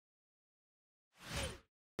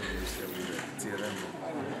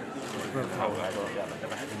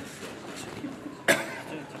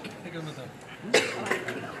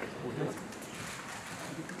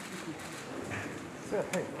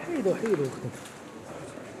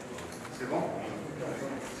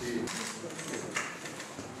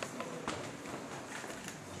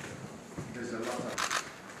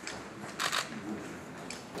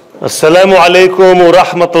السلام عليكم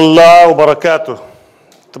ورحمة الله وبركاته.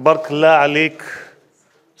 تبارك الله عليك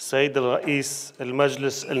سيد الرئيس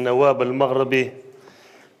المجلس النواب المغربي.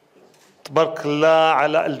 تبارك الله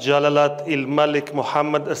على الجلالة الملك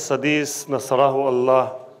محمد السادس نصره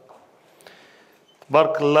الله.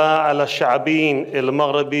 تبارك الله على الشعبين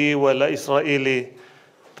المغربي والإسرائيلي.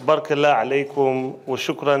 تبارك الله عليكم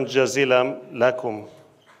وشكرا جزيلا لكم.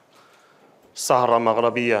 الصحراء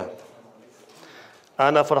مغربية.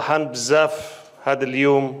 أنا فرحان بزاف هذا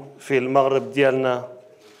اليوم في المغرب ديالنا.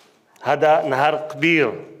 هذا نهار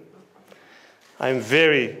كبير. I'm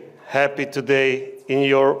very happy today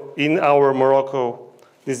in our Morocco.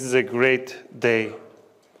 This is a great day.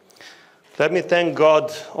 Let me thank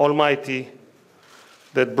God Almighty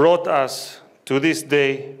that brought us to this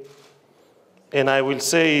day, and I will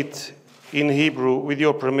say it in Hebrew with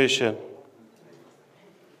your permission.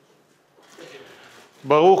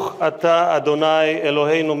 ברוך אתה אדוני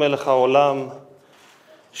אלוהינו מלך העולם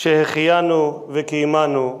שהחיינו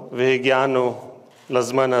וקיימנו והגיענו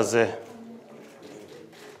לזמן הזה.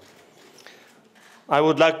 I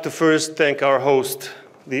would like to first thank our host,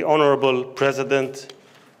 the Honorable President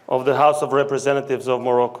of the House of Representatives of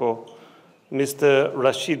Morocco, Mr.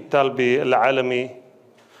 Rashid Talbi Al-Alami,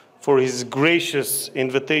 for his gracious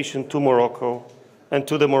invitation to Morocco and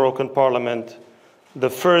to the Moroccan Parliament, the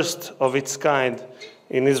first of its kind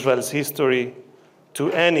in Israel's history, to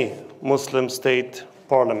any Muslim state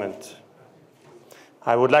parliament.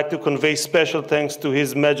 I would like to convey special thanks to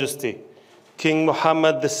His Majesty, King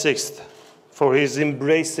Mohammed VI, for his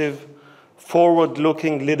embracive,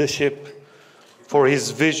 forward-looking leadership, for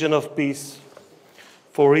his vision of peace,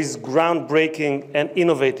 for his groundbreaking and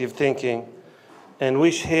innovative thinking, and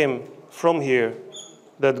wish him from here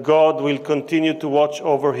that God will continue to watch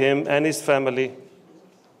over him and his family.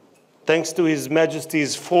 Thanks to His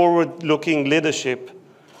Majesty's forward-looking leadership,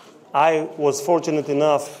 I was fortunate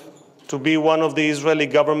enough to be one of the Israeli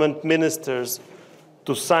government ministers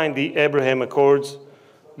to sign the Abraham Accords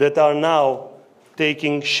that are now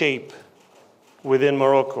taking shape within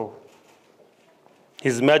Morocco.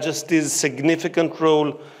 His Majesty's significant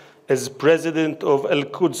role as President of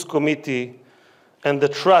Al-Quds Committee and the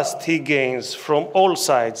trust he gains from all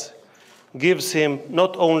sides gives him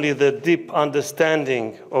not only the deep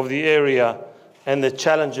understanding of the area and the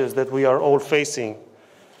challenges that we are all facing,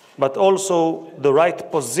 but also the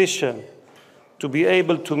right position to be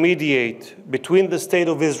able to mediate between the State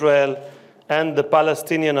of Israel and the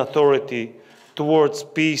Palestinian Authority towards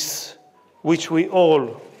peace, which we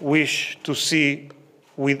all wish to see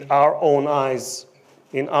with our own eyes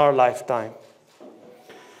in our lifetime.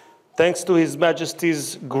 Thanks to His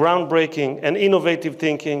Majesty's groundbreaking and innovative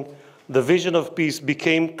thinking, the vision of peace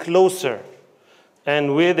became closer,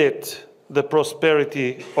 and with it, the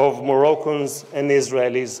prosperity of Moroccans and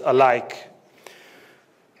Israelis alike.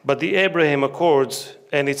 But the Abraham Accords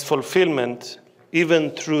and its fulfillment,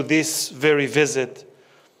 even through this very visit,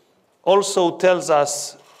 also tells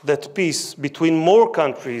us that peace between more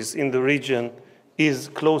countries in the region is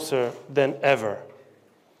closer than ever.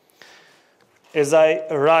 As I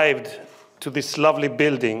arrived to this lovely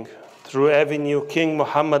building through Avenue King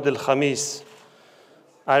Mohammed Al-Khamis,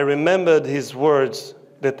 I remembered his words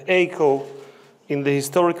that echo in the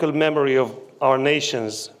historical memory of our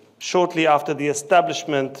nations shortly after the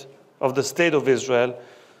establishment of the State of Israel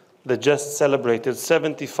that just celebrated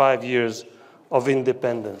 75 years of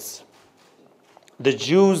independence. The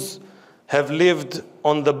Jews have lived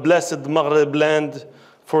on the blessed Maghreb land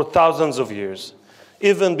for thousands of years.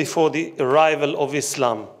 Even before the arrival of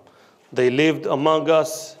Islam, they lived among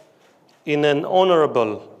us in an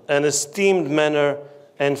honorable and esteemed manner,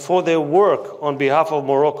 and for their work on behalf of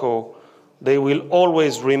Morocco, they will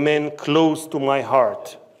always remain close to my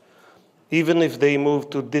heart. Even if they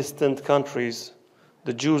move to distant countries,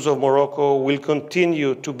 the Jews of Morocco will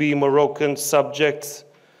continue to be Moroccan subjects,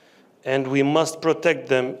 and we must protect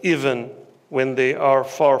them even when they are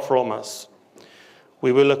far from us.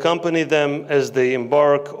 We will accompany them as they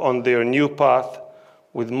embark on their new path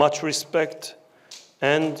with much respect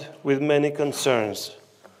and with many concerns.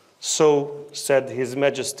 So said His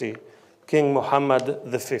Majesty, King Mohammed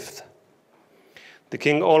V. The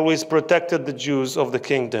king always protected the Jews of the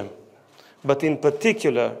kingdom, but in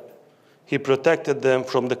particular, he protected them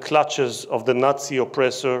from the clutches of the Nazi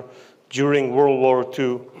oppressor during World War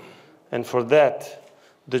II, and for that,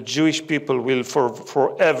 the Jewish people will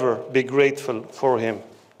forever be grateful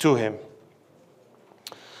to him.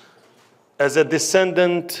 As a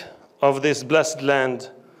descendant of this blessed land,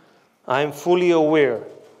 I am fully aware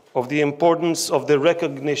of the importance of the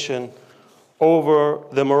recognition over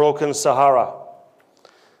the Moroccan Sahara.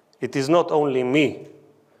 It is not only me.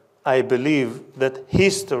 I believe that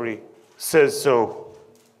history says so.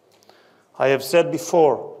 I have said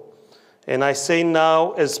before, and I say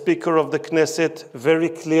now as Speaker of the Knesset very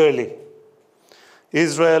clearly,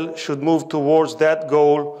 Israel should move towards that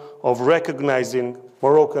goal of recognizing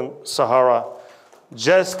Moroccan Sahara,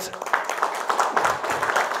 just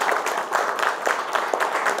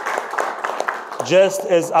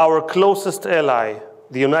as our closest ally,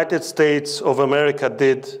 the United States of America,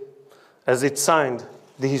 did as it signed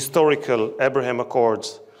the historical Abraham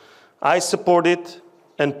Accords. I support it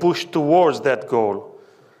and push towards that goal.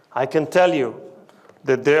 I can tell you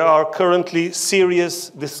that there are currently serious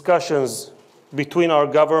discussions between our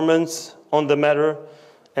governments on the matter,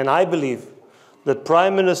 and I believe that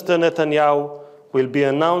Prime Minister Netanyahu will be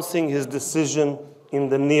announcing his decision in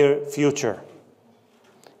the near future.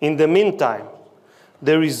 In the meantime,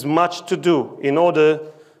 there is much to do in order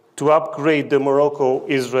to upgrade the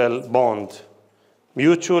Morocco-Israel bond,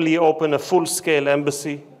 mutually open a full-scale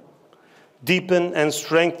embassy, deepen and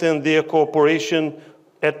strengthen their cooperation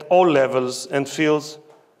at all levels and fields: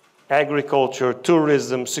 agriculture,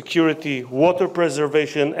 tourism, security, water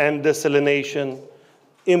preservation and desalination,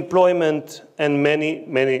 employment, and many,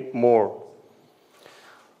 many more.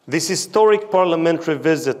 This historic parliamentary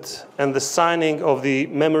visit and the signing of the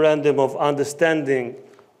Memorandum of Understanding,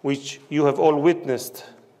 which you have all witnessed,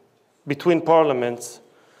 between parliaments,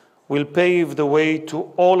 will pave the way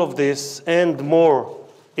to all of this and more,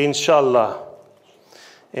 inshallah.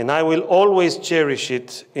 And I will always cherish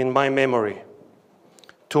it in my memory.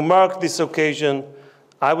 To mark this occasion,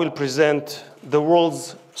 I will present the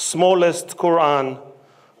world's smallest Quran,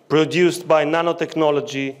 produced by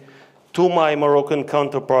nanotechnology, to my Moroccan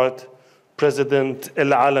counterpart, President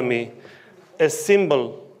El-Alami, a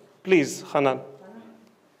symbol, please, Hanan,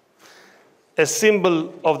 a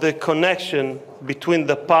symbol of the connection between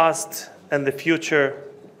the past and the future.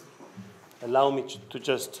 Allow me to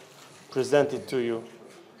just present it to you.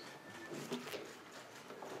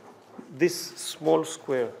 This small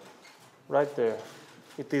square, right there,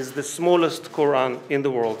 it is the smallest Quran in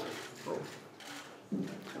the world.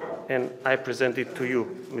 And I present it to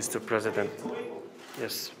you, Mr. President.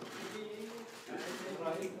 Yes.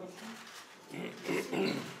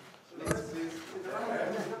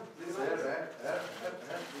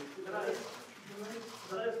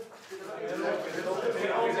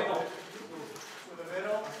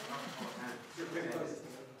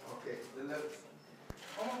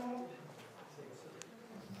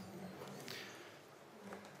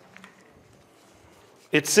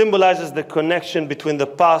 It symbolizes the connection between the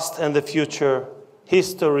past and the future,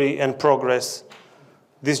 history and progress.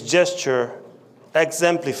 This gesture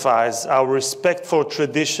exemplifies our respect for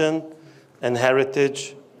tradition and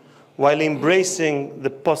heritage while embracing the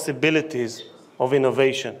possibilities of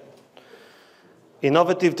innovation.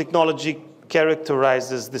 Innovative technology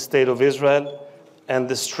characterizes the State of Israel, and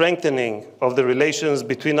the strengthening of the relations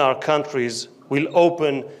between our countries will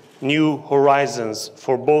open new horizons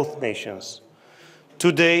for both nations.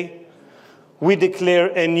 Today, we declare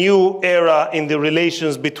a new era in the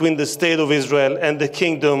relations between the State of Israel and the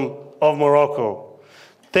Kingdom of Morocco.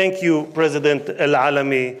 Thank you, President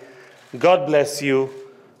El-Alami. God bless you.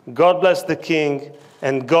 God bless the King,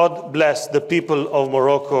 and God bless the people of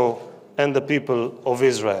Morocco and the people of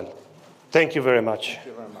Israel. Thank you very much.